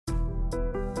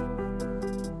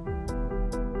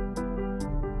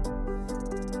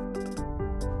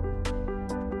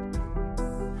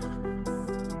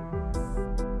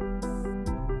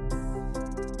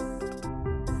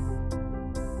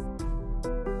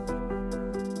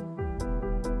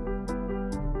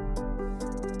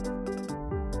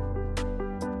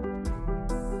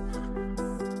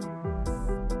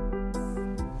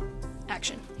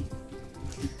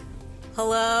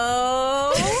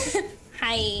Hello.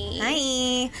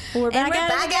 Hi. We're back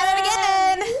at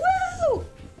it again. Woo!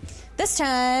 This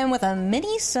time with a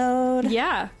mini-sode.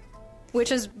 Yeah. Which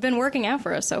has been working out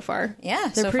for us so far. Yeah,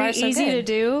 They're so pretty far, so easy good. to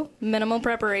do, minimal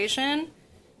preparation.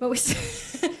 But we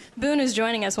Boone is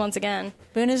joining us once again.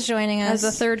 Boone is joining us. As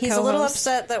the third He's a little co-host.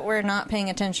 upset that we're not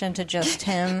paying attention to just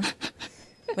him,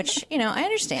 which, I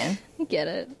understand. I get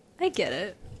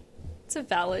it. It's a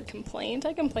valid complaint.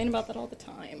 I complain about that all the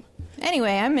time.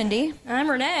 Anyway, I'm Mindy. I'm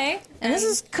Renee. And this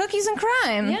is Cookies and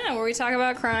Crime. Yeah, where we talk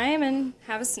about crime and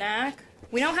have a snack.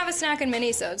 We don't have a snack in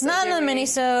minisodes. Not in the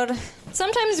mini-sode.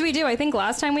 Sometimes we do. I think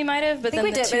last time we might have, but I think then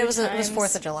we the did, but it was times...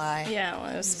 4th of July. Yeah,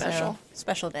 well, it was special. So,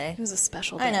 special day. It was a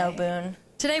special day. I know, Boone.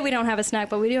 Today we don't have a snack,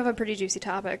 but we do have a pretty juicy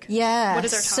topic. Yeah. What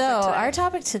is our topic today? Our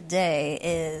topic today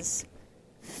is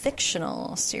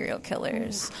fictional serial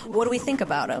killers. What do we think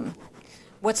about them?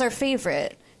 What's our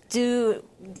favorite? Would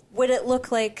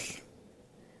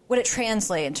it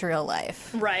translate into real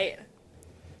life? Right.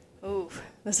 Ooh,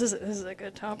 this is a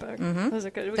good topic. Mm-hmm. This is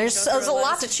a good. There's a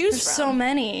lot to choose There's from. so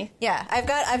many. Yeah, I've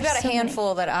got a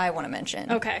handful that I want to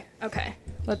mention. Okay.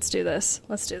 Let's do this.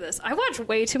 I watch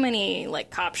way too many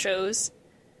cop shows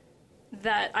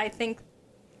that I think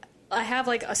I have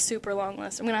a super long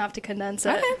list. I'm gonna have to condense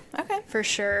it. Okay. For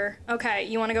sure. Okay,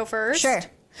 you want to go first? Sure.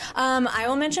 I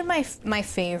will mention my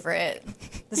favorite.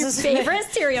 Favorite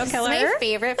serial killer? This is my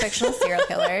favorite fictional serial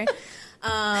killer.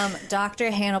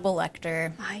 Dr. Hannibal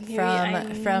Lecter.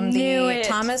 From the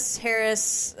Thomas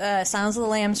Harris Silence of the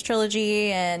Lambs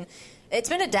trilogy, and it's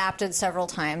been adapted several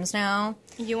times now.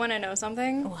 You want to know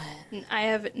something? What? I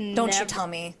have Don't you tell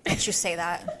me. Don't you say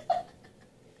that.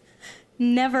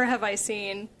 Never have I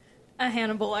seen a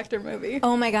Hannibal Lecter movie.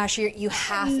 Oh my gosh, you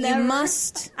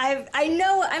must. I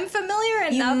know, I'm familiar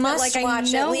enough. You must that, watch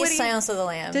I know at least Silence of the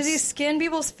Lambs. Does he skin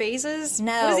people's faces?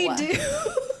 No. What does he do?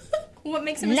 What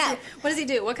makes him what does he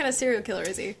do? What kind of serial killer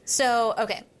is he? So,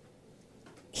 okay.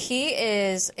 He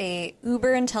is a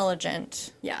uber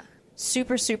intelligent,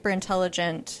 super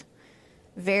intelligent,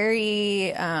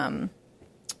 very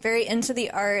into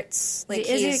the arts.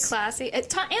 Is he classy?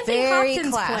 Anthony very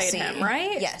Hopkins classy. played him,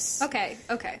 right? Yes. Okay.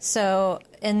 So,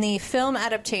 in the film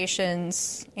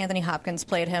adaptations, Anthony Hopkins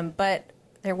played him, but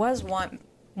there was one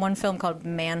film called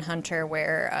Manhunter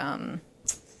where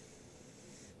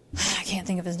I can't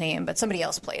think of his name, but somebody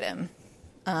else played him.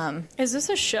 Is this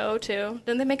a show too?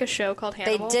 Didn't they make a show called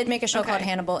Hannibal? They did make a show called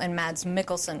Hannibal, and Mads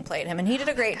Mikkelsen played him, and he did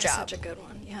a great job. Such a good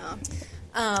one, yeah.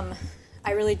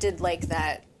 I really did like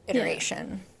that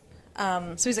iteration.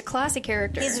 So he's a classy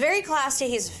character. He's very classy.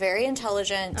 He's very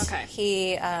intelligent. Okay.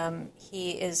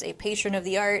 He is a patron of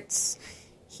the arts.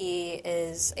 He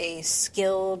is a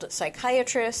skilled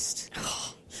psychiatrist.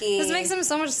 This makes him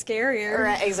so much scarier.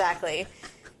 Right, exactly.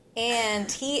 And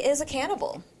he is a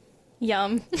cannibal.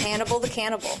 Yum. Hannibal the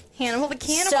cannibal. Hannibal the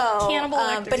cannibal. So, Cannibal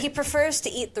Lecter. but he prefers to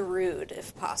eat the rude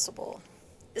if possible.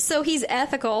 So he's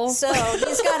ethical. So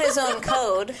he's got his own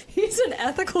code. He's an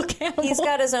ethical cannibal. He's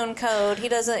got his own code. He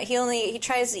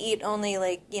tries to eat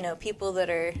only people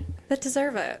that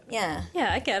deserve it. Yeah.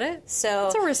 Yeah, I get it. So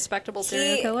it's a respectable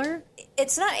serial killer.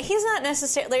 He's not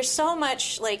necessarily, there's so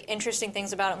much interesting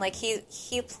things about him.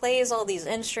 He plays all these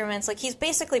instruments. He's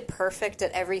basically perfect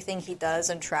at everything he does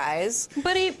and tries.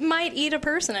 But he might eat a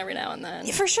person every now and then.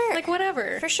 For sure.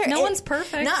 Whatever. For sure. No one's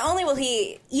perfect. Not only will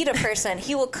he eat a person,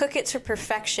 he will cook it to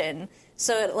perfection.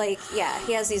 So,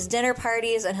 he has these dinner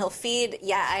parties and he'll feed,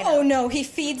 I know. Oh, no, he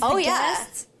feeds the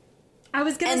guests? I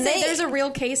was going to say there's a real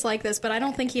case like this, but I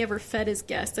don't think he ever fed his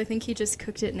guests. I think he just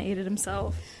cooked it and ate it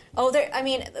himself. Oh,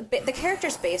 the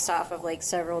character's based off of,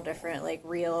 several different,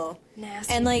 real...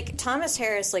 Nasty. And, Thomas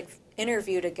Harris,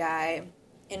 interviewed a guy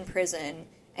in prison,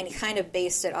 and he kind of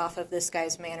based it off of this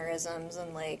guy's mannerisms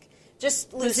and,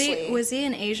 just loosely. Was he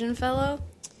an Asian fellow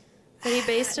that he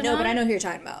based it on? No, but I know who you're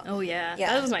talking about. Oh, yeah.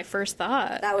 That was my first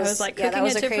thought. That was, cooking that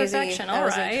was it to perfection. That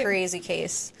was a crazy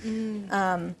case.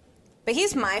 But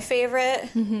he's my favorite,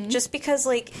 just because,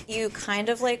 you kind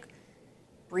of,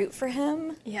 root for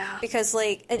him. Yeah. Because,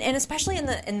 and especially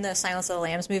in the Silence of the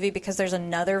Lambs movie, because there's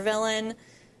another villain,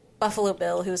 Buffalo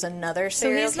Bill, who's another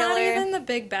serial killer. So he's not even the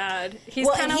big bad. He's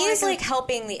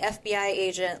helping the FBI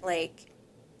agent,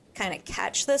 kind of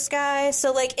catch this guy.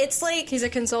 So, it's he's a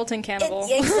consulting cannibal.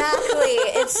 Exactly.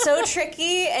 It's so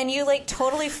tricky, and you,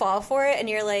 totally fall for it, and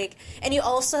you're, and you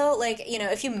also,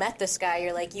 if you met this guy,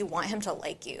 you're, you want him to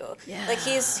like you. Yeah.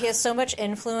 He has so much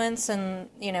influence and,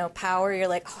 power,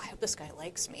 you're I hope this guy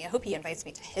likes me. I hope he invites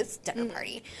me to his dinner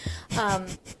party.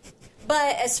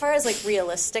 But as far as,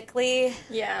 realistically...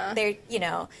 Yeah.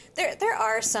 There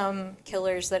are some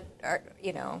killers that are,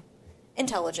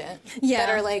 intelligent. Yeah. That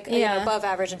are like you know, above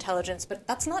average intelligence, but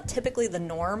that's not typically the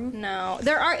norm. No.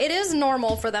 It is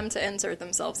normal for them to insert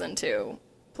themselves into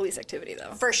police activity,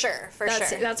 though. For sure.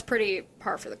 That's pretty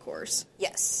par for the course.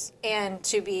 Yes. And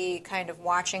to be kind of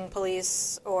watching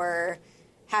police or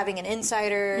having an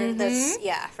insider, that's,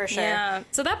 for sure. Yeah.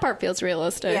 So that part feels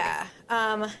realistic. Yeah.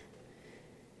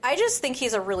 I just think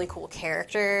he's a really cool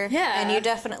character. Yeah. And you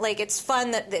definitely, like, it's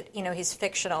fun that you know, he's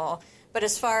fictional. But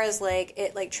as far as, like,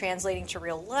 it, like, translating to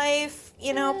real life,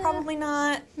 you know, probably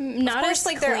not. Not of course, as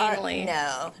like, cleanly.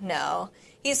 No.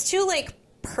 He's too, like,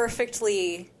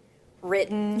 perfectly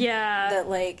written. Yeah. That,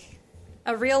 like...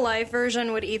 A real life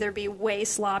version would either be way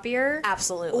sloppier.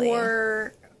 Absolutely.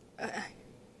 Or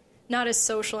not as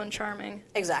social and charming.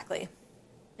 Exactly.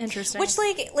 Interesting. Which,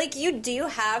 like you do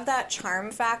have that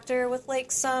charm factor with,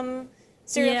 like, some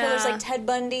serial killers, like Ted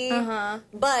Bundy.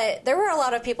 But there were a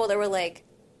lot of people that were like,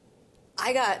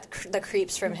 I got the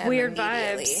creeps from him weird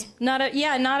immediately.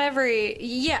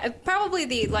 Vibes. Probably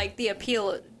the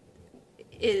appeal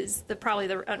is probably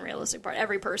the unrealistic part.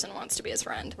 Every person wants to be his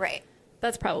friend. Right.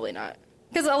 That's probably not.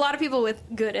 Because a lot of people with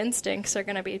good instincts are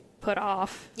going to be put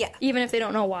off. Yeah. Even if they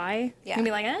don't know why. Yeah. And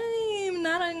be like, I'm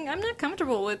not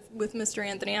comfortable with Mr.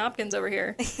 Anthony Hopkins over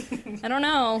here. I don't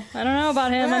know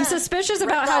about him. I'm suspicious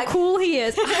about how cool he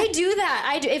is. I do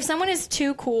that. If someone is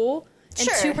too cool and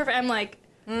too perfect, I'm like,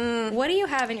 what do you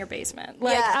have in your basement?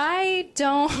 Like, I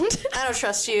don't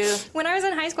trust you. When I was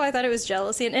in high school, I thought it was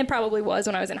jealousy, and it probably was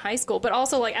when I was in high school. But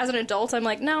also, like, as an adult, I'm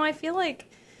like, no, I feel like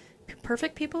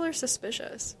perfect people are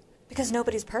suspicious. Because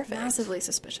nobody's perfect. Massively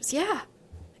suspicious. Yeah.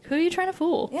 Like, who are you trying to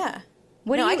fool? Yeah.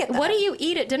 What do you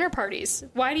eat at dinner parties?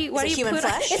 Why do you human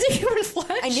flesh? It's a human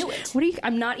flesh. I knew it.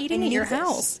 I'm not eating at your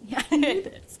house. Yeah, I knew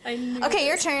this. Okay,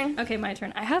 your turn. Okay, my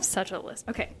turn. I have such a list.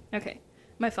 Okay.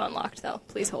 My phone locked though.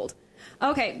 Please hold.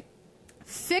 Okay.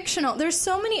 Fictional. There's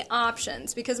so many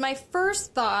options because my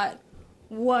first thought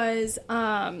was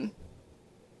Tom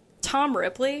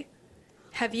Ripley.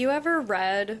 Have you ever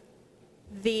read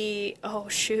they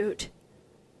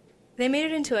made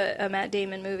it into a Matt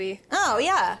Damon movie. Oh,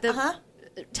 yeah.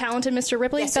 Talented Mr.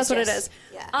 Ripley? Yes, That's what yes. it is.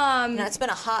 Yeah. No, it's been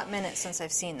a hot minute since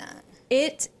I've seen that.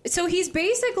 So he's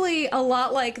basically a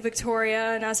lot like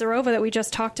Victoria Nazarova that we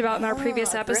just talked about in our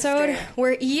previous episode.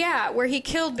 Grifter. Where he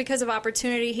killed because of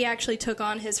opportunity. He actually took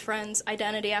on his friend's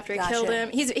identity after he killed him.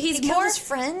 He killed his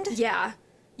friend? Yeah.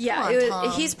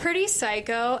 Yeah, he's pretty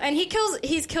psycho, and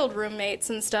he's killed roommates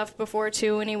and stuff before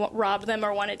too, and he robbed them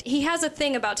or wanted. He has a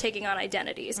thing about taking on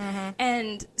identities,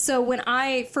 and so when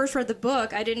I first read the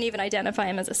book, I didn't even identify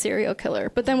him as a serial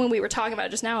killer. But then when we were talking about it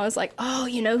just now, I was like, oh,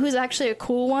 you know who's actually a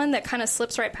cool one that kind of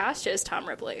slips right past you is Tom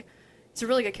Ripley. He's a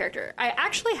really good character. I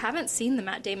actually haven't seen the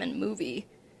Matt Damon movie.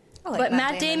 But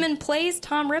Matt Damon plays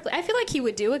Tom Ripley. I feel like he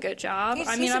would do a good job. He's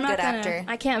a good actor.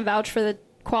 I can't vouch for the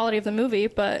quality of the movie,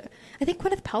 but I think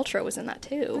Gwyneth Paltrow was in that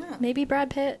too. Oh. Maybe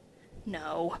Brad Pitt?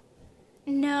 No.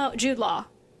 Jude Law.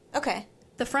 Okay.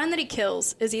 The friend that he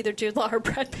kills is either Jude Law or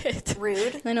Brad Pitt.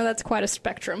 Rude. I know that's quite a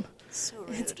spectrum. So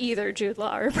rude. It's either Jude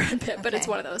Law or Brad Pitt, but it's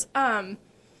one of those.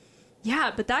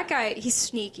 Yeah, but that guy, he's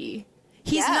sneaky.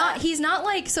 He's not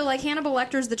like, so like Hannibal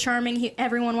Lecter's the charming,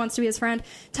 everyone wants to be his friend.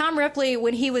 Tom Ripley,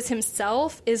 when he was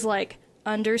himself, is like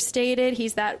understated.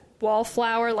 He's that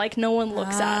wallflower, like no one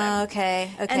looks at him. Okay.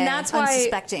 And that's why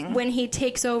when he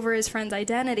takes over his friend's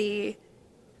identity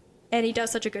and he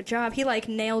does such a good job, he like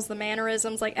nails the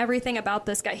mannerisms, like everything about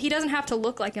this guy. He doesn't have to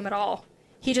look like him at all.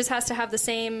 He just has to have the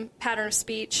same pattern of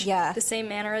speech, the same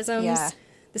mannerisms,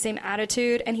 the same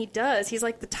attitude, and he does. He's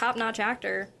like the top-notch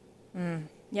actor.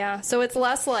 Yeah, so it's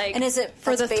less like... And is it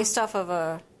based off of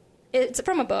a... It's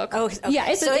from a book. Oh, okay. Yeah,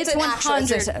 it's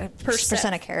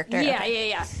 100% a character.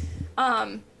 Yeah.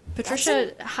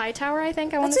 Patricia Hightower, I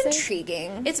think I want to say. That's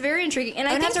intriguing. It's very intriguing. And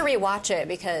I'm going to have to rewatch it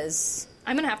because...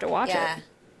 I'm going to have to watch it.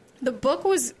 The book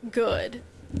was good.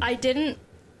 I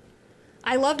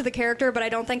loved the character, but I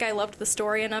don't think I loved the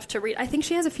story enough to read. I think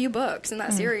she has a few books in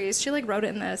that series. She like wrote it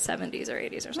in the 70s or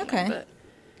 80s or something. Okay. But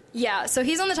yeah, so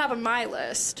he's on the top of my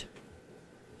list.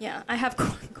 Yeah, I have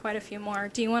quite a few more.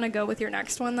 Do you want to go with your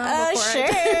next one, though?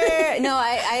 Sure. No,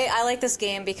 I like this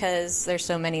game because there's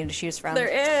so many to choose from.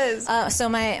 There is. So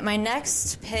my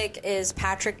next pick is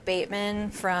Patrick Bateman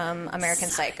from American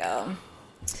Psycho.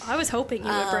 I was hoping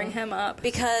you would bring him up.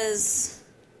 Because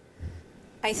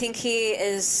I think he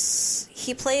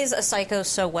plays a psycho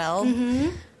so well.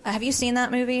 Mm-hmm. Have you seen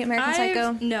that movie, American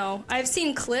Psycho? No. I've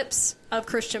seen clips of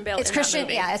Christian Bale It's Christian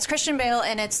Bale,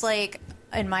 and it's like...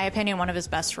 in my opinion, one of his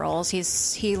best roles.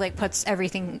 He like puts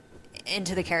everything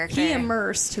into the character. He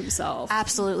immersed himself.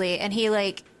 Absolutely. And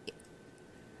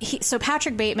so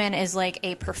Patrick Bateman is like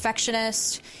a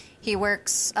perfectionist. He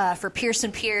works for Pierce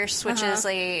 & Pierce, which is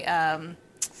a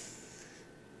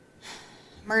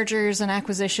mergers and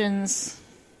acquistions.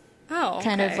 Oh, okay.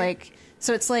 Kind of like,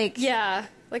 so it's like... Yeah,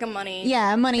 like a money...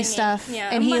 Yeah, money thingy. stuff. Yeah,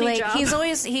 and he like, job. He's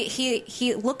always,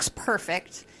 he looks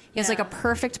perfect. He has like a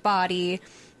perfect body.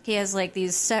 He has like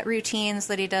these set routines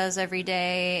that he does every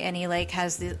day, and he like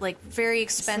has the like very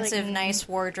expensive, nice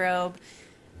wardrobe.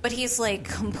 But he's like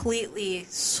completely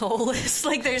soulless.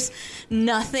 Like there's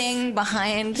nothing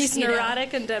behind. He's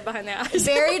neurotic and dead behind the eyes.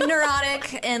 Very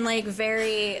neurotic and like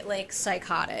very like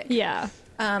psychotic. Yeah.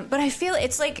 But I feel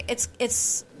it's like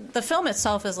it's the film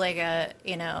itself is like a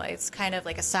it's kind of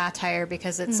like a satire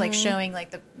because it's like showing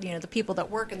like the people that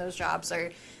work in those jobs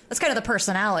are. That's kind of the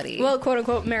personality. Well, quote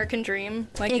unquote American dream.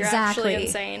 Like you're actually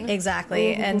insane.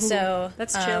 Exactly. Ooh, and so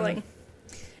that's chilling.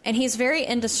 And he's very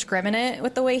indiscriminate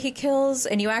with the way he kills,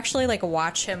 and you actually like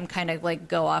watch him kind of like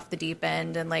go off the deep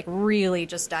end and like really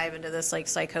just dive into this like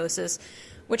psychosis,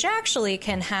 which actually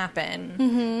can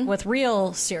happen with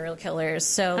real serial killers.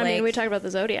 So I mean, we talked about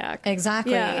the Zodiac.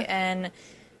 Exactly. Yeah. And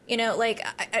like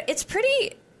it's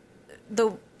pretty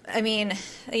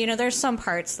there's some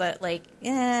parts that like,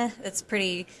 it's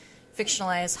pretty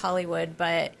fictionalized Hollywood,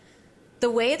 but the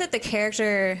way that the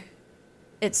character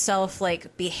itself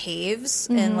like behaves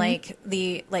and like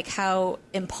the like how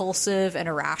impulsive and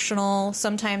irrational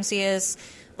sometimes he is,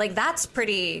 like that's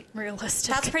pretty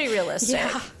realistic. That's pretty realistic.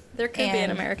 Yeah. There could be an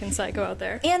American Psycho out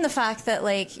there. And the fact that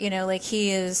like, like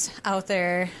he is out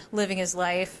there living his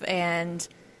life and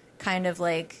kind of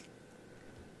like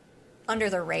under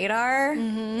the radar.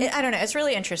 I don't know. It's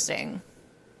really interesting.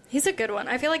 He's a good one.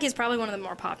 I feel like he's probably one of the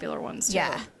more popular ones, too.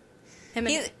 Yeah. And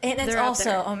it's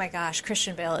also, oh my gosh,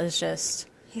 Christian Bale is just...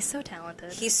 He's so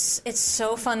talented. It's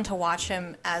so fun to watch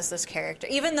him as this character.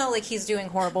 Even though, like, he's doing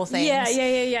horrible things. Yeah.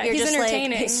 He's just,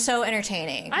 entertaining. Like, he's so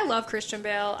entertaining. I love Christian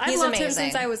Bale. I've loved him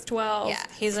since I was 12. Yeah,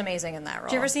 he's amazing in that role.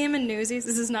 Did you ever see him in Newsies?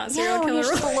 This is not serial killer. He's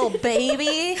just a little baby.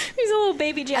 He's a little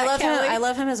baby Jack Kelly. I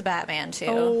love him as Batman, too.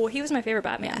 Oh, he was my favorite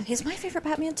Batman. Yeah, he's my favorite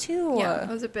Batman, too. Yeah,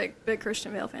 I was a big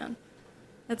Christian Bale fan.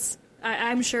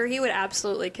 I'm sure he would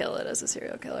absolutely kill it as a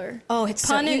serial killer. Oh, it's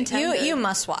pun intended. You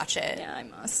must watch it. Yeah, I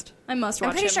must watch it.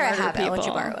 I'm pretty sure I have it. I'll let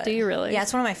you borrow it. Do you really? Yeah,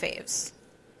 it's one of my faves.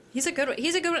 He's a good one.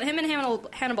 Him and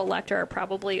Hannibal Lecter are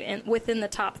probably within the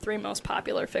top 3 most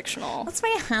popular fictional. That's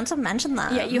why I had to mention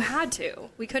them. Yeah, you had to.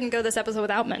 We couldn't go this episode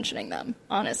without mentioning them,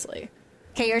 honestly.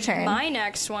 Okay, your turn. My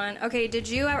next one. Okay, did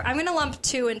you ever... I'm going to lump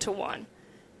 2 into 1.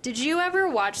 Did you ever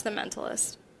watch The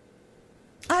Mentalist?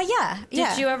 Yeah.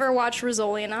 Did you ever watch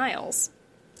Rizzoli and Isles?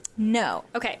 No.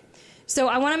 Okay. So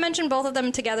I want to mention both of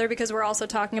them together because we're also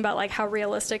talking about like how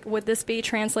realistic would this be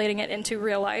translating it into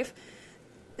real life.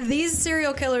 These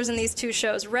serial killers in these 2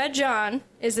 shows, Red John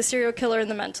is the serial killer in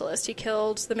The Mentalist. He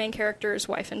killed the main character's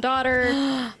wife and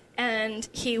daughter, and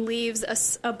he leaves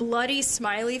a bloody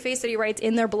smiley face that he writes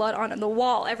in their blood on the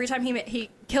wall. Every time he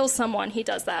kills someone, he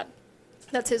does that.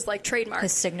 That's his, like, trademark.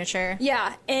 His signature.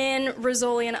 Yeah. In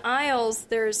Rizzoli and Isles,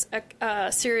 there's a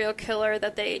serial killer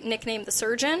that they nicknamed the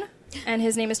Surgeon, and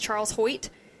his name is Charles Hoyt.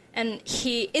 And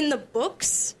he, in the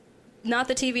books, not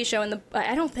the TV show,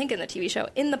 I don't think in the TV show,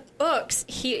 in the books,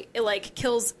 he, like,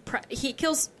 kills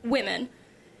women,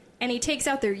 and he takes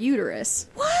out their uterus.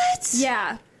 What?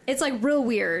 Yeah. It's, like, real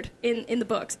weird in the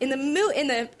books. In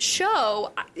the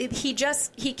show, he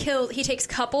takes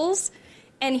couples,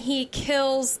 and he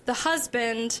kills the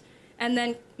husband and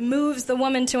then moves the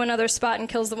woman to another spot and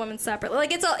kills the woman separately.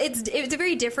 Like it's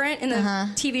very different in the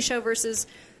TV show versus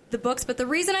the books. But the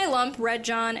reason I lump Red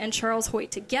John and Charles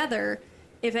Hoyt together,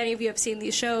 if any of you have seen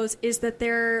these shows, is that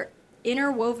they're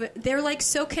interwoven. They're like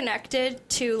so connected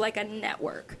to like a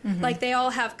network. Like they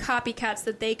all have copycats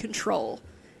that they control.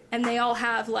 And they all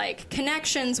have, like,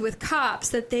 connections with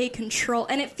cops that they control.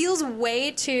 And it feels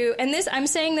way too... And this, I'm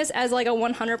saying this as, like, a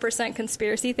 100%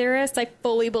 conspiracy theorist. I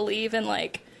fully believe in,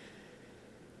 like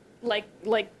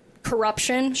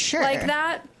corruption like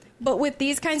that. But with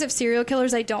these kinds of serial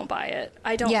killers, I don't buy it.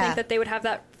 I don't think that they would have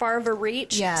that far of a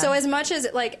reach. Yeah. So as much as,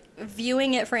 like,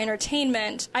 viewing it for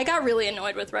entertainment, I got really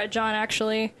annoyed with Red John,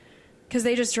 actually. Because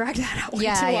they just dragged that out way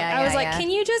too long. I was like, can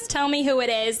you just tell me who it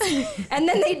is? And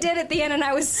then they did at the end, and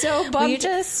I was so bummed.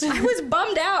 I was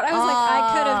bummed out. I was like,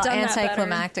 I could have done that better.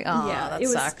 Anticlimactic. Oh, yeah, that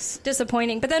sucks.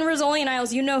 Disappointing. But then Rizzoli and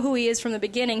Isles, you know who he is from the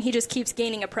beginning. He just keeps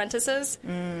gaining apprentices.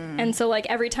 And so, like,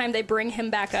 every time they bring him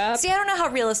back up... See, I don't know how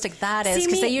realistic that is,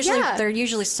 because they're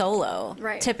usually solo,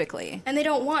 typically. And they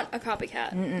don't want a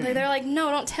copycat. Like, they're like, no,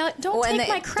 don't take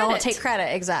my credit. Don't take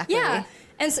credit, exactly. Yeah.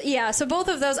 And so both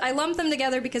of those, I lump them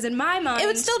together because in my mind... It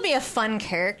would still be a fun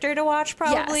character to watch,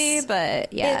 probably,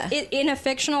 but yeah. In a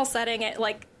fictional setting,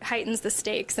 heightens the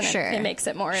stakes and it makes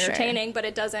it more entertaining, but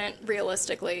it doesn't,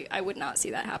 realistically, I would not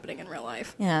see that happening in real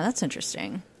life. Yeah, that's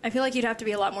interesting. I feel like you'd have to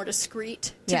be a lot more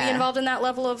discreet to be involved in that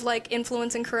level of, like,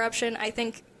 influence and corruption. I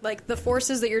think, like, the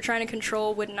forces that you're trying to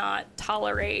control would not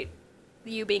tolerate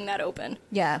you being that open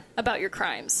about your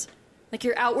crimes. Like,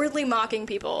 you're outwardly mocking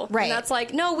people. Right. And that's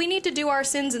like, no, we need to do our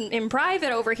sins in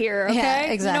private over here, okay? Yeah,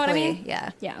 exactly. You know what I mean?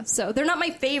 Yeah. Yeah, so they're not my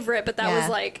favorite, but that was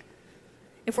like,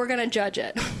 if we're going to judge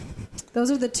it.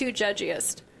 Those are the two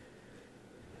judgiest.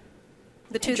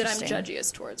 The two that I'm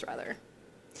judgiest towards, rather.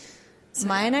 So,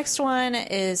 my next one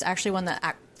is actually one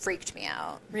that freaked me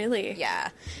out. Really? Yeah.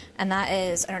 And that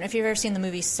is, I don't know if you've ever seen the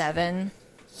movie Seven.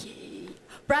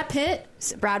 Brad Pitt,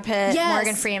 yes.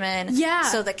 Morgan Freeman. Yeah.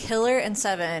 So the killer in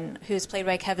Seven, who's played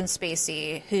by Kevin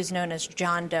Spacey, who's known as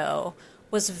John Doe,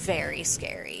 was very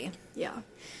scary. Yeah.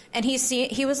 And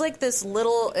he was like this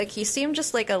little, like, he seemed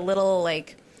just like a little,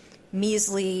 like,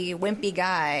 measly, wimpy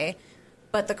guy.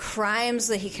 But the crimes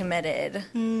that he committed,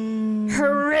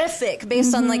 horrific,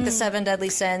 based on, like, the 7 deadly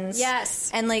sins.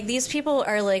 Yes. And, like, these people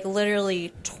are, like,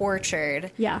 literally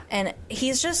tortured. Yeah. And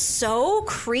he's just so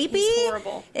creepy. He's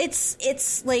horrible.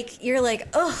 It's like, you're like,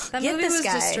 ugh, that get movie this was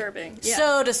guy. Disturbing. Yeah.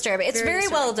 So disturbing. It's very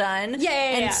disturbing. well done. Yeah.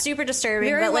 And super disturbing.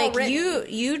 Very but, like, well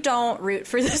written. you don't root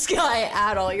for this guy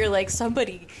at all. You're like,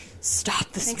 somebody...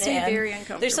 stop this Makes man. me very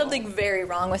uncomfortable. There's something very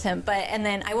wrong with him. And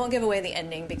then I won't give away the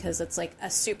ending because it's like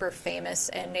a super famous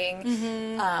ending.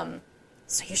 Mm-hmm.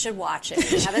 So you should watch it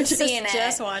if you haven't seen it.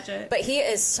 Just watch it. But he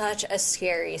is such a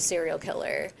scary serial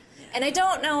killer. And I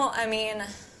don't know, I mean...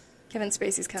 Kevin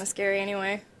Spacey's kind of scary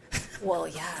anyway. Well,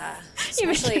 yeah.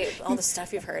 Especially all the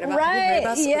stuff you've heard about. Right,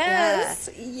 have you heard about yes.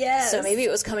 Yeah. Yes. So maybe it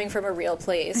was coming from a real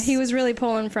place. He was really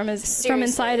pulling from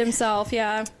inside himself,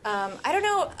 yeah. I don't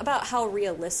know about how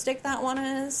realistic that one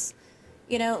is.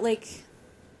 You know, like...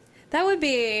 That would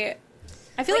be...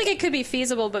 I feel like it could be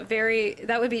feasible, but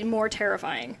that would be more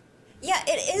terrifying. Yeah,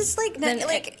 it is like,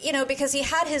 you know, because he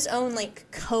had his own, like,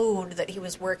 code that he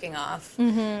was working off.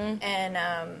 Mm-hmm.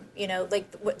 And, you know,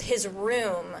 like, his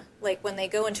room, like, when they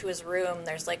go into his room,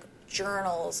 there's, like,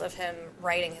 journals of him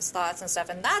writing his thoughts and stuff.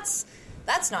 And that's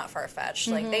not far-fetched.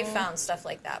 Mm-hmm. Like, they've found stuff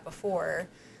like that before.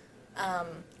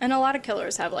 And a lot of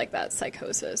killers have, like, that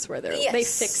psychosis where they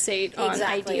fixate on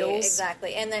ideals.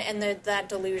 Exactly. And that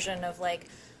delusion of, like...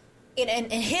 In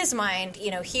his mind,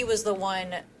 you know, he was the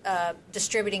one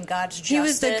distributing God's justice. He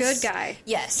was the good guy.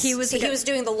 Yes, he was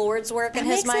doing the Lord's work in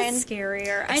his mind. It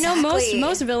scarier. Exactly. I know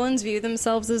most villains view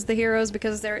themselves as the heroes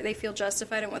because they feel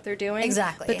justified in what they're doing.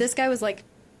 Exactly. But this guy was like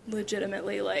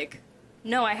legitimately like,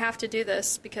 no, I have to do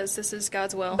this because this is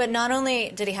God's will. But not only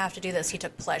did he have to do this, he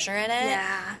took pleasure in it.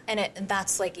 Yeah, and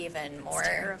that's like even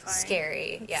more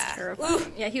scary. It's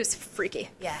terrifying. Yeah, he was freaky.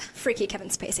 Yeah, freaky Kevin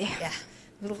Spacey. Yeah.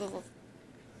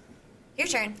 Your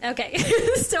turn. Okay.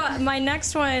 So my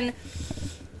next one...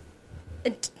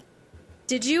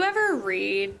 Did you ever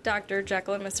read Dr.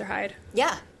 Jekyll and Mr. Hyde?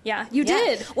 Yeah. Yeah, you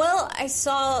did. Well,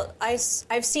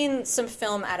 I've seen some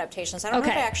film adaptations. I don't know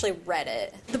if I actually read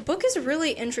it. The book is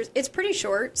really interesting. It's pretty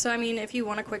short, so I mean, if you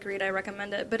want a quick read, I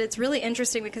recommend it. But it's really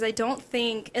interesting because I don't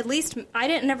think, at least I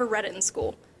never read it in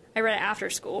school. I read it after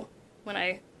school when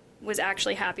I was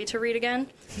actually happy to read again.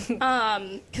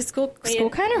 Because school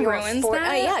kind of ruins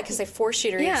that. Yeah, because they force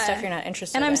you to read stuff you're not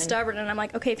interested in. And I'm stubborn, and I'm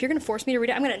like, okay, if you're going to force me to read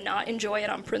it, I'm going to not enjoy it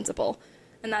on principle.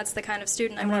 And that's the kind of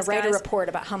student I'm going to write a report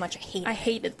about how much I hate it. I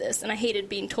hated this, and I hated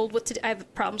being told what to do. I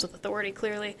have problems with authority,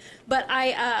 clearly. But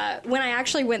when I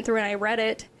actually went through and I read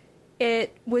it,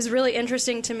 it was really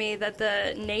interesting to me that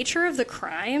the nature of the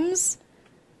crimes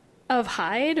of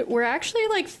Hyde were actually,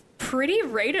 like, pretty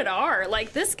rated R.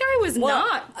 Like, this guy was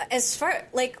not... As far...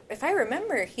 Like, if I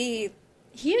remember, he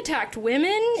attacked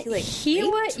women. He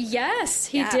was... Yes,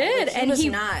 he did. Like, he was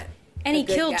not... And he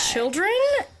killed children.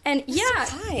 And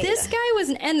this guy was...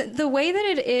 And the way that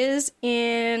it is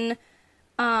in...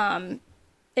 the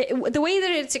way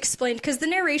that it's explained... Because the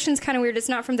narration's kind of weird. It's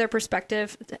not from their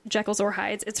perspective, Jekyll's or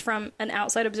Hyde's. It's from an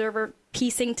outside observer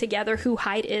piecing together who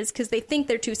Hyde is, because they think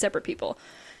they're two separate people.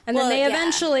 And then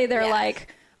they're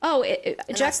like... Oh,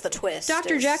 that's the twist.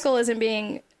 Dr. Jekyll isn't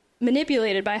being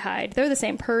manipulated by Hyde. They're the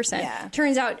same person. Yeah.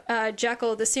 Turns out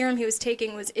Jekyll, the serum he was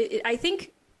taking was... I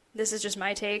think... This is just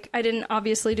my take. I didn't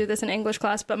obviously do this in English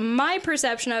class, but my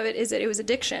perception of it is that it was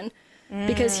addiction.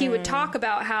 because he would talk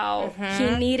about how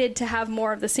he needed to have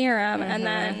more of the serum, and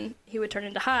then he would turn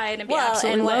into Hyde and be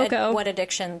absolutely loco. What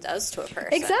addiction does to a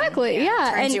person. Exactly,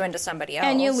 yeah. Turns you into somebody else.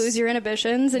 And you lose your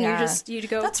inhibitions, and you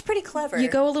go... That's pretty clever. You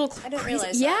go a little crazy. I didn't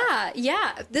realize that.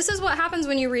 Yeah. This is what happens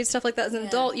when you read stuff like that as an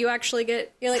adult. You actually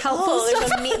get helpful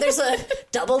stuff. There's a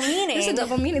double meaning. There's a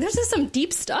double meaning. There's just some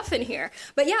deep stuff in here.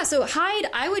 But yeah, so Hyde,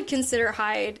 I would consider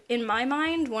Hyde, in my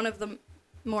mind, one of the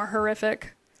more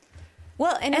horrific...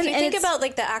 Well, and if you think about,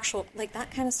 like, the actual, like, that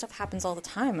kind of stuff happens all the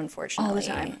time, unfortunately. All the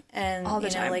time. And, all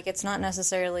the time. like, it's not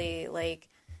necessarily, like,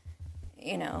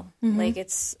 like,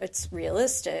 it's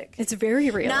realistic. It's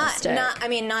very realistic.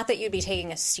 Not that you'd be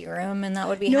taking a serum and that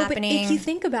would be No, happening. but if you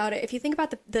think about it, if you think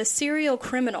about the serial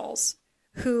criminals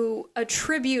who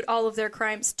attribute all of their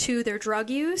crimes to their drug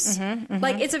use,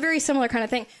 like, it's a very similar kind of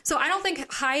thing. So I don't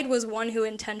think Hyde was one who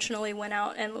intentionally went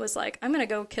out and was like, I'm going to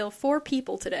go kill 4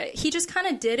 people today. He just kind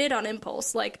of did it on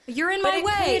impulse. Like, you're in my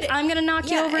way. I'm going to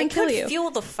knock you over and kill you.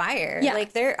 Fuel the fire. Yeah.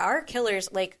 Like, there are killers,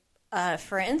 like,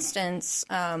 for instance,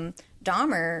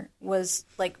 Dahmer was,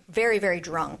 like, very, very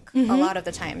drunk a lot of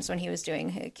the times when he was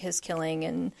doing his killing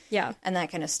and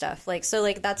that kind of stuff. Like, so,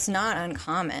 like, that's not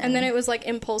uncommon. And then it was, like,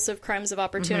 impulsive crimes of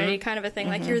opportunity kind of a thing.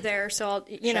 Like, you're there, so I'll,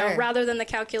 you know, rather than the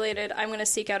calculated, I'm going to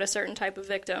seek out a certain type of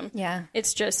victim. Yeah.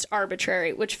 It's just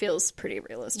arbitrary, which feels pretty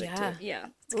realistic, too. Yeah.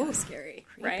 It's kind of scary,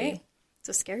 right? It's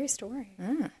a scary story.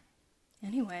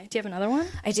 Anyway, do you have another one?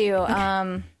 I do.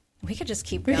 Okay. We could just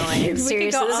keep going. Seriously,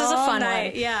 this is a fun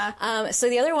one. Yeah.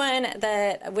 So the other one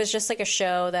that was just like a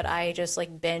show that I just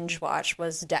like binge watched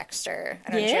was Dexter.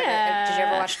 Did you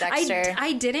ever watch Dexter?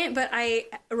 I didn't, but I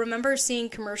remember seeing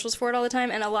commercials for it all the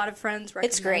time, and a lot of friends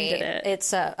recommended it.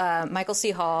 It's Michael C.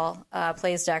 Hall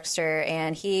plays Dexter,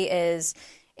 and he is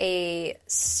a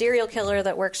serial killer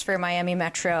that works for Miami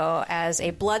Metro as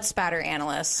a blood spatter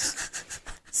analyst.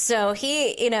 So he,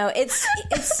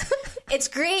 it's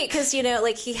great because,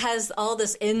 like, he has all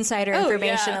this insider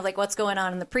information of, like, what's going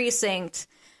on in the precinct.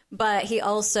 But he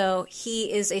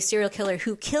is a serial killer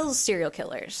who kills serial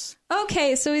killers.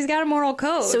 Okay, so he's got a moral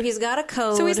code. So he's got a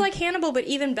code. So he's like Hannibal, but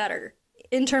even better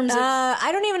in terms of... I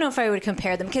don't even know if I would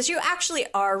compare them because you actually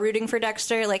are rooting for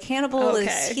Dexter. Like, Hannibal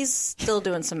he's still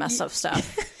doing some messed up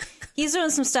stuff. He's doing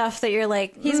some stuff that you're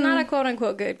like... He's not a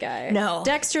quote-unquote good guy. No.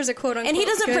 Dexter's a quote-unquote And he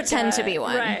doesn't good pretend guy. to be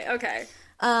one. Right, okay.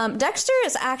 Dexter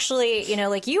is actually,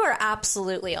 like, you are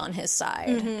absolutely on his side.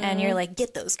 And you're like,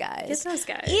 get those guys. Get those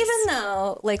guys. Even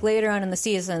though, like, later on in the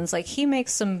seasons, like, he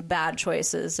makes some bad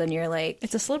choices and you're like...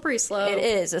 It's a slippery slope. It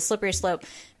is a slippery slope.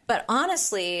 But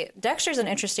honestly, Dexter's an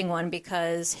interesting one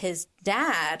because his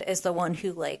dad is the one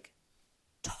who, like,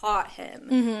 taught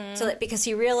him. So that because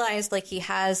he realized, like, he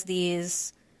has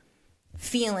these...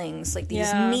 feelings, like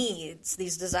these needs,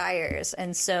 these desires,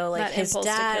 and so like his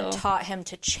dad taught him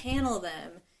to channel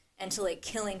them into like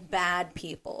killing bad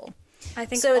people. I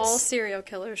think so all serial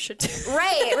killers should do.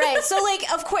 Right. So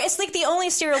like, of course, it's like the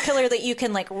only serial killer that you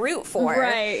can like root for.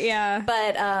 Right. Yeah.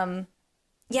 But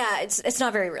it's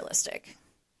not very realistic.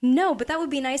 No, but that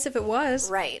would be nice if it was.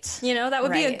 Right. That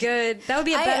would be a better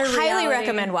reality. I highly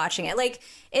recommend watching it. Like,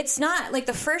 it's not, like,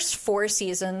 the first 4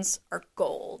 seasons are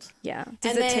gold. Yeah.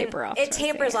 Does it taper off? It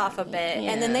tapers off a bit.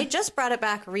 Yeah. And then they just brought it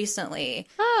back recently.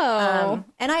 Oh.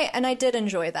 And I did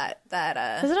enjoy that.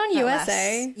 Was it on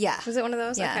USA? Yeah. Was it one of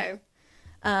those? Yeah.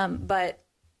 Okay. But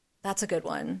that's a good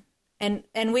one. And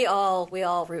we all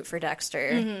root for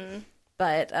Dexter.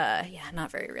 But,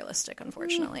 not very realistic,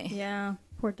 unfortunately. Yeah.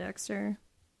 Poor Dexter.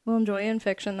 We'll enjoy it in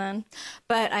fiction then.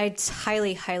 But I'd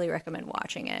highly, highly recommend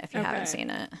watching it if you haven't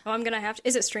seen it. Oh, I'm going to have to.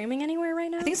 Is it streaming anywhere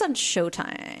right now? I think it's on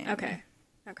Showtime. Okay.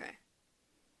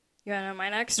 You want to know my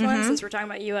next one since we're talking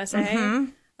about USA?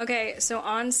 Okay, so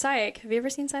on Psych. Have you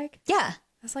ever seen Psych? Yeah.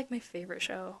 That's like my favorite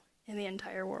show in the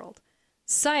entire world.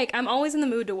 Psych. I'm always in the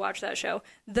mood to watch that show.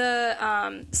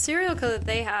 The serial killer that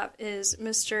they have is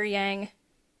Mr. Yang.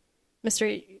 Mr.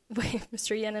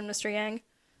 Yin and Mr. Yang.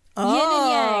 Oh, Yin and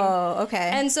Yang.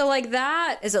 Okay. And so, like,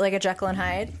 that... Is it like a Jekyll and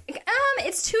Hyde?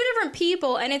 It's 2 different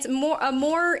people, and it's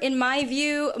more, in my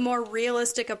view, a more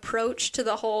realistic approach to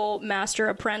the whole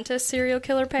master-apprentice serial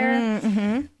killer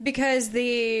pair. Because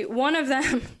one of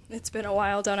them... It's been a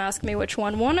while, don't ask me which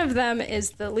one. One of them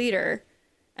is the leader,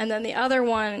 and then the other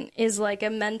one is, like, a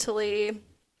mentally...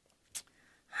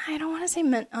 I don't want to say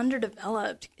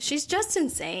underdeveloped. She's just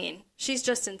insane.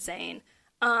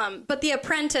 But the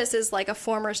apprentice is like a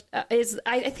former, I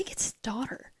think it's his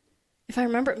daughter. If I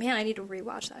remember, man, I need to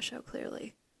rewatch that show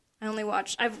clearly.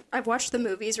 I've watched the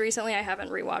movies recently. I haven't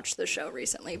rewatched the show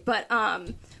recently. But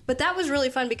that was really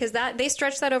fun because they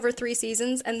stretched that over 3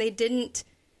 seasons and they didn't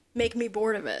make me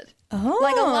bored of it. Oh.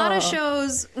 Like a lot of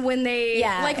shows when they,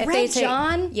 like Red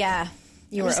John. Yeah.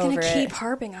 You were over it. I'm just going to keep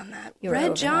harping on that.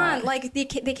 Red John, like, they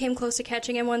came close to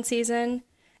catching him one season,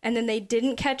 and then they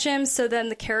didn't catch him, so then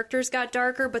the characters got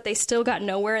darker, but they still got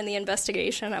nowhere in the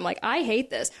investigation. I'm like, I hate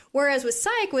this. Whereas with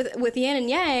Psych, with Yin and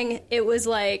Yang, it was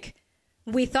like,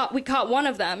 we thought we caught one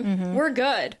of them. Mm-hmm. We're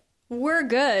good. We're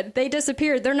good. They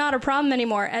disappeared. They're not a problem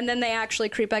anymore. And then they actually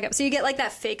creep back up. So you get like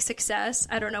that fake success.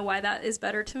 I don't know why that is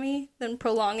better to me than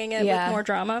prolonging it with more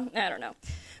drama. I don't know.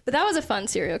 But that was a fun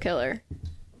serial killer.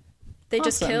 They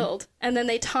just killed. And then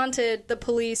they taunted the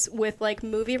police with like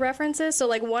movie references. So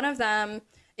like one of them,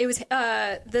 it was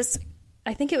this,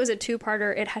 I think it was a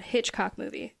 2-parter. It had Hitchcock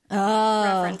movie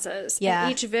references. Yeah.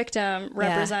 And each victim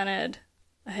represented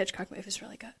a Hitchcock movie. It was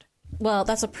really good. Well,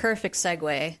 that's a perfect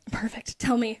segue. Perfect.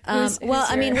 Tell me.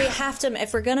 I mean, we have to,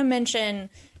 if we're going to mention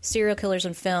serial killers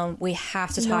in film, we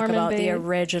have to talk about the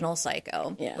original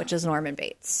Psycho, which is Norman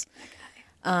Bates.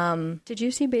 Did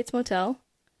you see Bates Motel?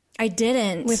 I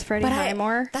didn't. With Freddie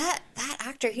Highmore? That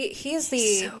actor, he is the...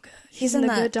 He's so good. He's in The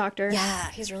Good Doctor. Yeah,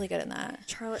 he's really good in that.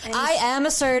 Charlie, I am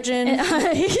a surgeon.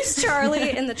 He's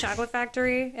Charlie in The Chocolate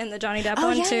Factory and the Johnny Depp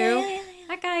one, too. Yeah.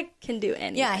 That guy can do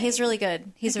anything. Yeah, he's really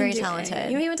good. He's very talented.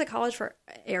 You know, he went to college for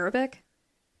Arabic.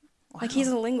 Wow. Like, he's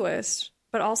a linguist,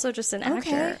 but also just an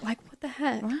actor. Like, what the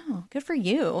heck? Wow, good for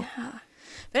you. Yeah.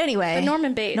 But anyway. But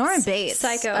Norman Bates.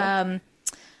 Psycho.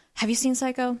 Have you seen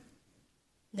Psycho?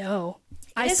 No.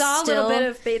 I saw a little bit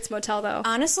of Bates Motel, though.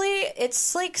 Honestly,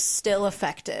 it's, like, still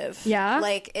effective. Yeah?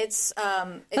 Like, it's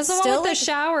That's the one with the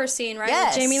shower scene, right?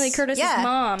 Yes. With Jamie Lee Curtis's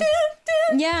mom.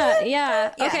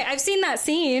 Yeah. Okay, I've seen that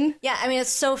scene. Yeah, I mean, it's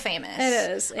so famous.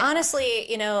 It is. Yeah. Honestly,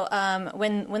 you know,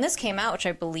 when this came out, which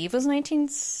I believe was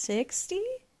 1960?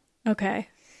 Okay.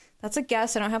 That's a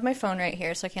guess. I don't have my phone right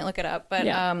here, so I can't look it up. But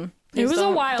it was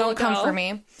a while ago. Don't come for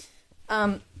me.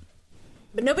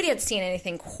 But nobody had seen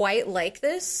anything quite like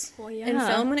this in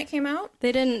film when it came out.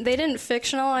 They didn't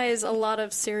fictionalize a lot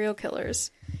of serial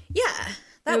killers. Yeah.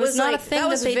 That was not like, a thing that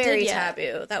was very taboo.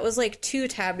 Yet. That was like too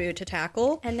taboo to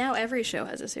tackle. And now every show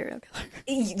has a serial killer.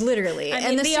 Literally.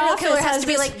 And the serial killer has to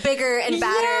be like bigger and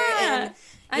badder.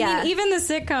 I mean, even the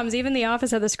sitcoms, even The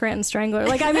Office had the Scranton Strangler.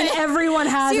 Like, I mean, everyone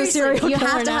has a serial killer. You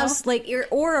have to have like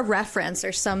or a reference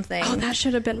or something. Oh, that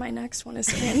should have been my next one, is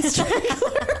Scranton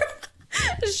Strangler.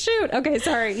 Shoot. Okay,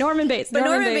 sorry. Norman Bates. But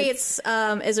Norman Bates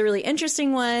is a really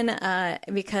interesting one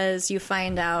because you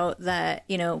find out that,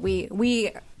 you know,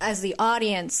 we as the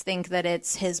audience think that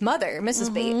it's his mother,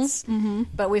 Mrs. Bates. Mm-hmm.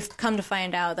 But we've come to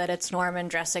find out that it's Norman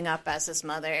dressing up as his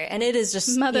mother. And it is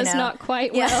just, Mother's not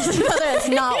quite well. Yeah, Mother is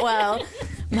not well.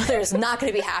 Mother is not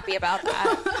going to be happy about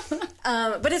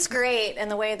that. But it's great.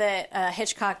 And the way that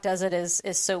Hitchcock does it is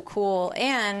so cool.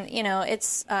 And, you know,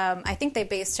 it's, I think they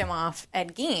based him off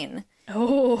Ed Gein.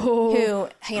 Who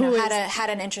had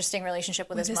an interesting relationship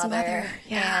with his mother.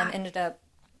 And ended up,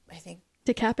 I think,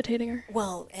 decapitating her.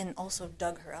 Well, and also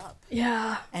dug her up.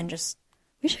 Yeah. And just...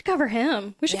 We should cover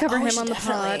him. We should cover him on the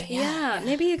pod. Yeah.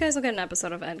 Maybe you guys will get an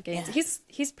episode of Ed Gein. Yeah.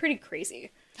 He's pretty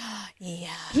crazy. Yeah.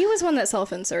 He was one that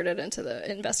self-inserted into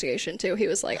the investigation, too. He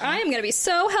was like, I am going to be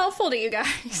so helpful to you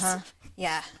guys.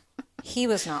 Yeah. He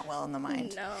was not well in the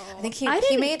mind. No. I think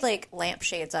he made, like,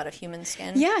 lampshades out of human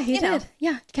skin. Yeah, he did.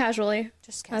 Yeah, casually.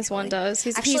 Just casually. As one does.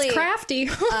 He's crafty.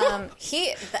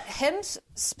 Him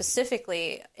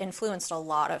specifically influenced a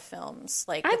lot of films.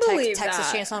 Like,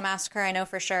 Texas Chainsaw Massacre, I know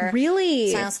for sure.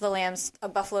 Really? Silence of the Lambs,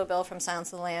 Buffalo Bill from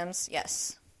Silence of the Lambs.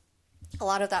 Yes. A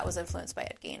lot of that was influenced by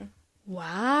Ed Gein.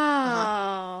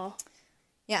 Wow.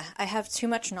 Yeah, I have too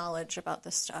much knowledge about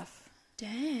this stuff.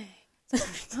 Dang.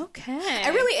 Okay. I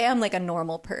really am like a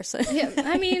normal person. Yeah,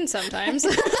 I mean, sometimes.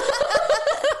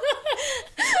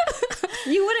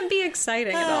 You wouldn't be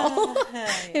exciting at all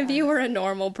if you were a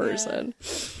normal person. Yeah.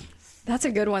 That's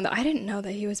a good one, though. I didn't know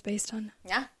that he was based on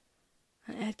Ed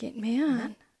Gein.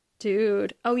 Man.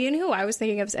 Dude. Oh, you know who I was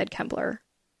thinking of is Ed Kempler.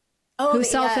 Oh, who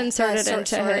self-inserted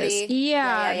into his...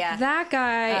 Yeah. That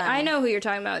guy. I know who you're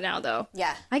talking about now, though.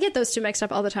 Yeah. I get those two mixed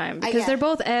up all the time because they're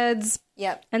both Eds.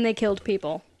 Yep. And they killed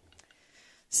people.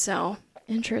 So,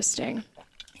 interesting.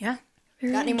 Yeah.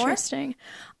 Very Got any interesting.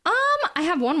 More? I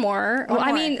have one more.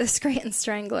 I mean, the Scranton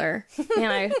Strangler. And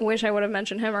I wish I would have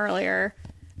mentioned him earlier.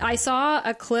 I saw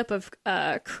a clip of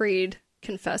Creed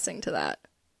confessing to that.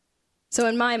 So,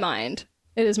 in my mind,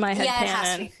 it is my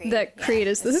headcanon that Creed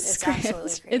is the Scranton.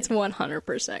 It's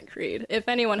 100% Creed. If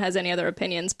anyone has any other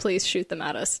opinions, please shoot them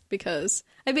at us because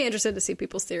I'd be interested to see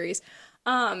people's theories.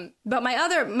 But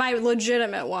my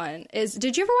legitimate one is,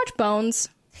 did you ever watch Bones?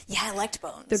 Yeah, I liked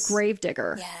Bones. The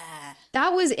Gravedigger. Yeah. That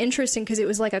was interesting because it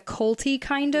was like a culty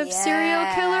kind of serial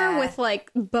killer with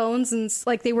like bones and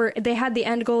like they had the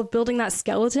end goal of building that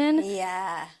skeleton.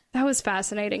 Yeah. That was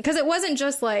fascinating because it wasn't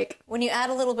just like when you add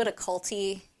a little bit of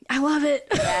culty. I love it.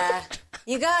 Yeah,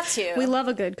 you got to. We love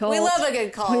a good cult. We love a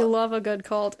good cult. We love a good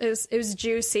cult. It was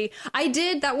juicy.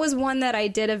 That was one that I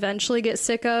did eventually get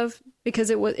sick of because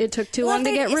it took too long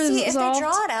to get resolved. If they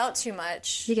draw it out too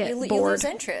much, you get bored. You lose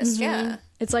interest. Mm-hmm. Yeah,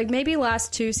 it's like maybe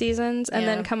last 2 seasons and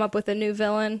then come up with a new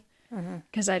villain.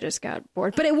 Because I just got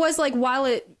bored. But it was like while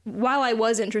I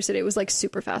was interested, it was like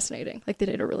super fascinating. Like they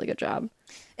did a really good job.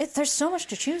 There's so much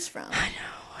to choose from. I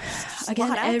know.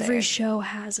 Again, every show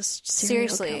has a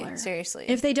serial killer. Seriously.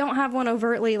 If they don't have one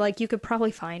overtly, like you could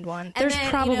probably find one. There's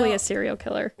probably a serial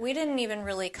killer. We didn't even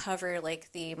really cover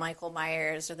like the Michael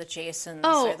Myers or the Jasons.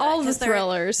 Oh, all the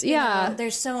thrillers. Yeah.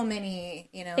 There's so many,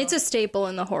 It's a staple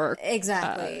in the horror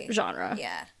genre.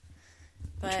 Yeah.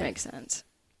 Which makes sense.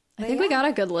 I think we got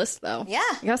a good list, though. Yeah,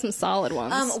 we got some solid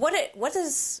ones.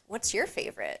 What's your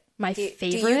favorite? My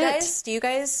favorite? Do you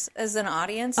guys, as an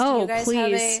audience,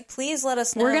 please let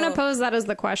us know. We're gonna pose that as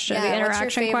the question, the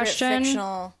interaction question.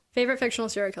 Favorite fictional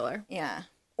serial killer? Yeah,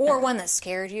 or one that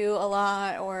scared you a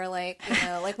lot, or like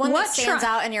one that stands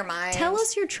out in your mind. Tell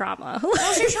us your trauma. Tell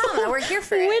us your trauma. We're here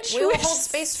for it. We will hold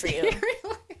space for you.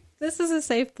 This is a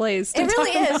safe place. It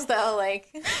really is, though. Like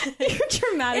your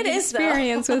traumatic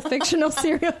experience with fictional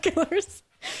serial killers.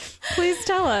 Please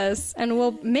tell us, and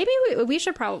we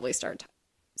should probably start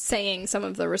saying some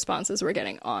of the responses we're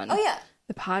getting on.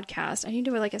 The podcast. I need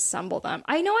to like assemble them.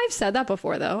 I know I've said that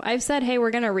before, though. I've said, "Hey,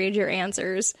 we're gonna read your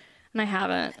answers," and I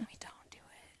haven't. And we don't do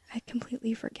it. I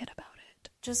completely forget about it.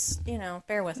 Just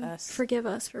bear with us. Forgive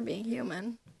us for being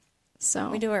human. So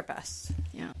we do our best.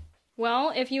 Yeah.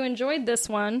 Well, if you enjoyed this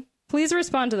one, please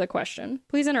respond to the question.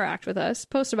 Please interact with us.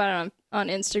 Post about it on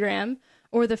Instagram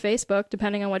or the Facebook,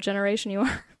 depending on what generation you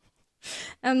are.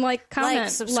 And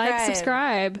comment,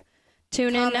 subscribe.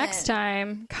 Tune in next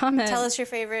time. Comment. Tell us your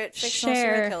favorite fictional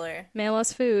serial killer. Mail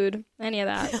us food. Any of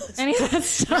that. Any of that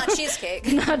stuff. Not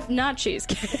cheesecake. Not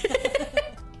cheesecake.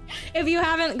 If you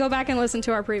haven't, go back and listen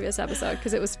to our previous episode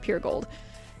because it was pure gold.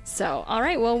 So, all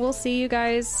right. Well, we'll see you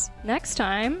guys next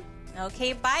time.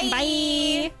 Okay, bye.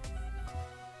 Bye.